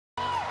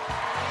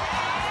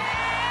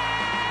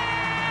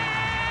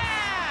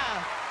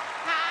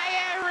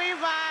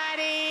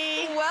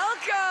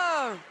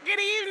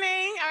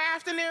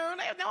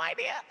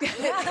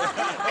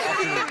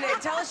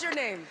us your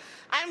name.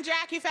 I'm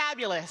Jackie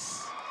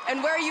Fabulous.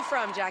 And where are you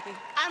from, Jackie?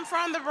 I'm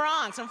from the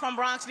Bronx. I'm from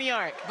Bronx, New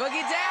York.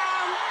 Boogie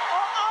down.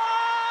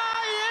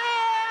 Oh,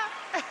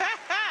 yeah!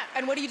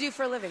 And what do you do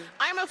for a living?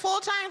 I'm a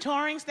full-time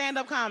touring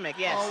stand-up comic,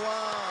 yes. Oh,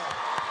 wow.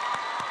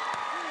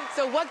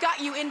 So what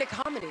got you into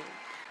comedy?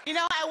 You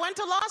know, I went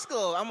to law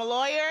school. I'm a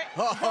lawyer.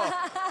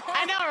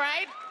 I know,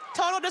 right?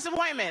 Total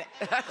disappointment.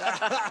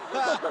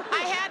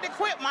 I had to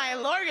quit my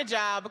lawyer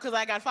job because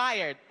I got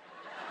fired.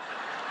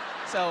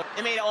 So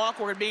it made it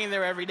awkward being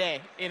there every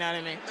day. You know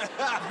what I mean?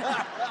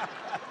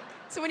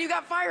 So when you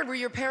got fired, were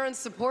your parents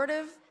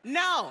supportive?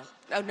 No.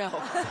 Oh, no.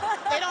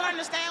 They don't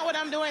understand what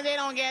I'm doing. They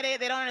don't get it.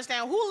 They don't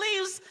understand. Who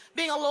leaves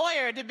being a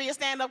lawyer to be a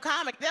stand-up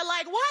comic? They're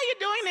like, why are you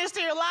doing this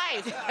to your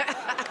life?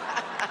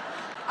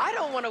 I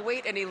don't want to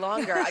wait any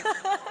longer.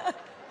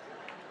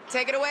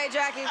 Take it away,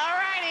 Jackie. All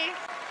righty.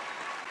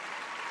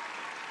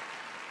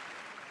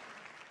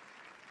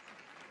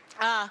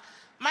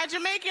 My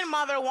Jamaican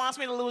mother wants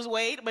me to lose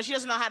weight, but she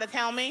doesn't know how to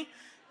tell me.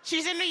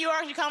 She's in New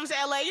York, she comes to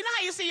LA. You know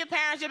how you see your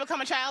parents, you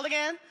become a child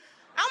again?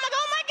 I'm like,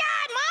 oh my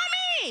God,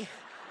 Mommy!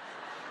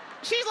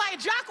 She's like,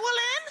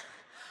 Jacqueline,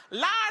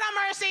 Lord have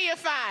mercy, you're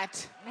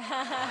fat.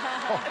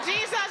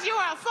 Jesus, you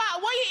are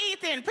fat. What you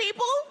eating,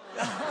 people?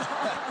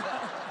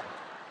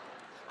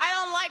 I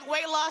don't like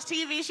weight loss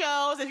TV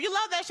shows. If you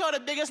love that show, The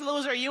Biggest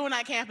Loser, you and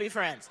I can't be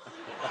friends.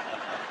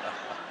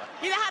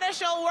 You know how that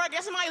show works?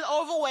 Get somebody's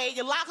overweight,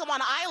 you lock them on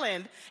an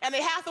island, and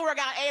they have to work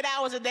out 8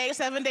 hours a day,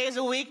 7 days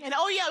a week. And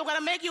oh yeah, we're gonna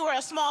make you wear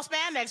a small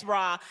spandex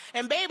bra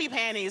and baby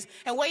panties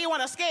and weigh you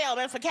on a scale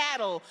meant for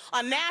cattle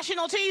on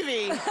national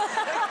TV.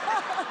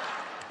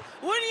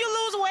 Wouldn't you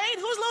lose weight?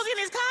 Who's losing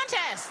these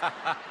contests?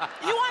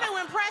 You want to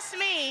impress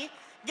me,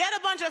 get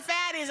a bunch of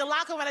fatties and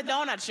lock them in a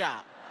donut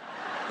shop.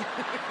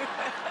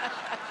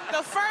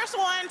 The first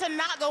one to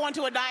not go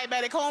into a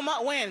diabetic coma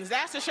wins.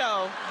 That's the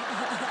show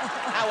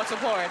I would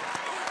support.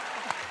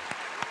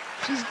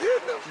 She's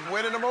getting them. She's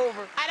winning them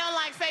over. I don't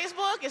like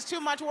Facebook. It's too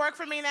much work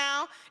for me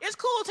now. It's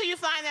cool till you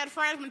find that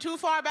friend from too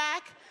far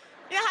back.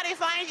 You know how they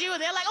find you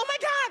and they're like, oh my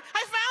God,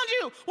 I found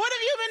you. What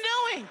have you been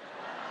doing?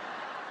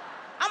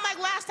 I'm like,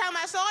 last time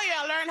I saw you,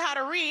 I learned how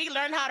to read,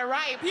 learned how to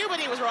write.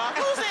 Puberty was wrong.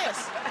 Who's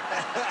this?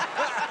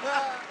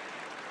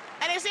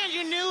 And they send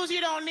you news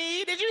you don't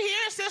need. Did you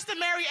hear Sister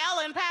Mary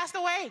Ellen passed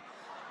away?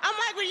 I'm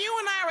like, when you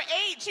and I were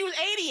 8, she was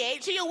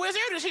 88. She a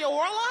wizard? Is she a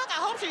warlock?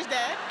 I hope she's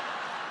dead.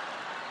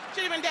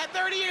 Should have been dead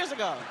 30 years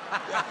ago.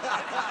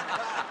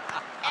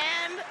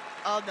 And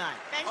all done.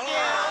 Thank you.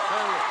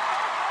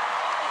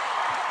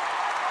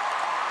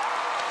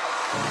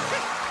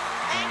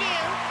 Thank you.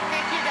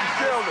 Thank you, guys.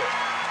 Killed it.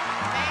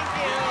 Thank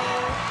you.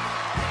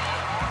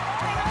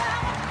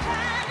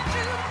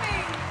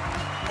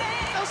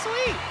 So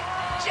sweet.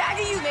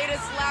 Jackie, you made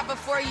us laugh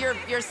before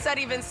your set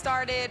even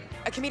started.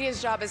 A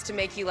comedian's job is to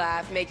make you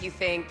laugh, make you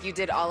think. You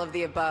did all of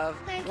the above.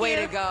 Thank Way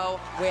you. to go.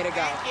 Way to go.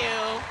 Thank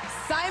you.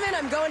 Simon,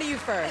 I'm going to you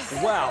first.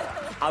 Well,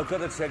 I've got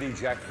to tell you,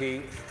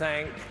 Jackie,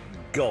 thank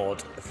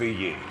God for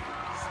you.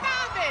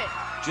 Stop it.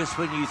 Just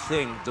when you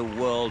think the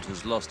world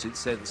has lost its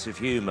sense of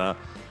humor,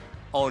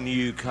 on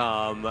you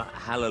come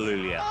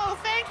Hallelujah. Oh,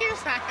 thank you,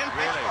 Simon.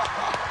 Really?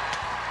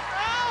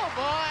 Oh,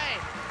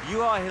 boy.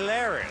 You are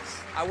hilarious.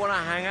 I want to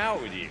hang out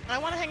with you. I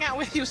want to hang out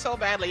with you so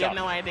badly, you have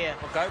no idea.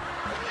 Okay.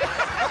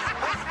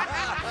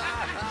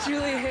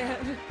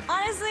 Julianne.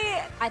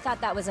 Honestly, I thought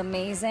that was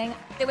amazing.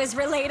 It was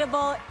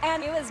relatable,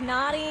 and it was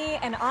naughty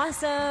and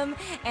awesome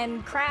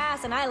and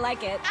crass, and I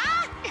like it.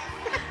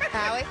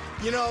 Howie?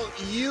 You know,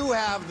 you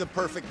have the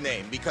perfect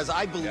name because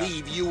I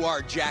believe you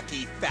are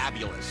Jackie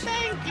Fabulous.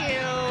 Thank you.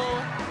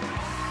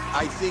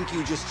 I think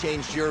you just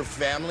changed your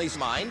family's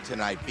mind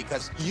tonight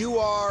because you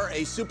are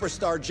a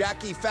superstar,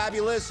 Jackie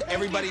Fabulous.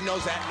 Everybody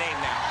knows that name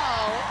now.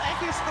 Oh,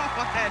 thank you so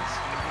much.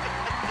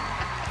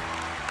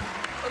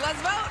 Well,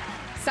 let's vote.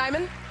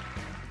 Simon?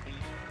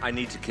 I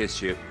need to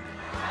kiss you.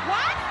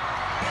 What?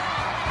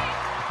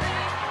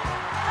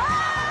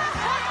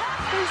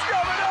 Who's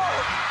coming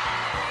on?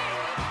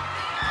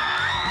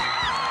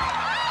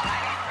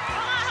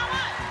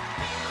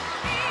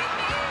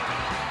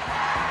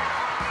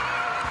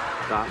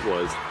 That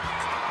was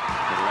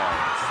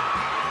hilarious.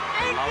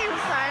 Thank you,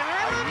 Simon.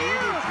 I love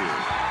you.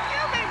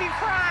 You made me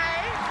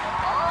cry.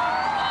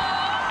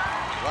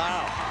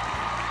 Wow.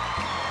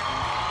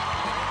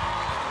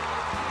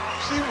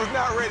 She was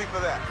not ready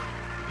for that.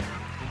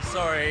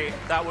 Sorry,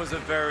 that was a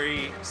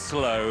very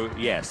slow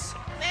yes.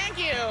 Thank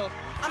you.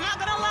 I'm not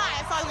gonna lie.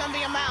 I thought it was gonna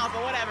be a mouth,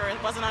 but whatever. It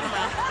wasn't on a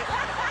mouth.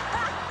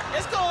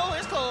 It's cool.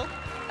 It's cool.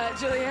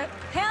 Juliet?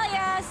 Hell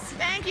yes!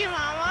 Thank you,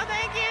 Mama.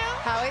 Thank you.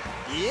 Howie?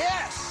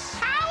 Yes.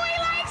 Howie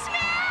likes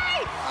me.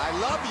 I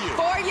love you.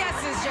 4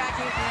 yeses,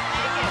 Jackie.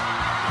 Thank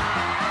you.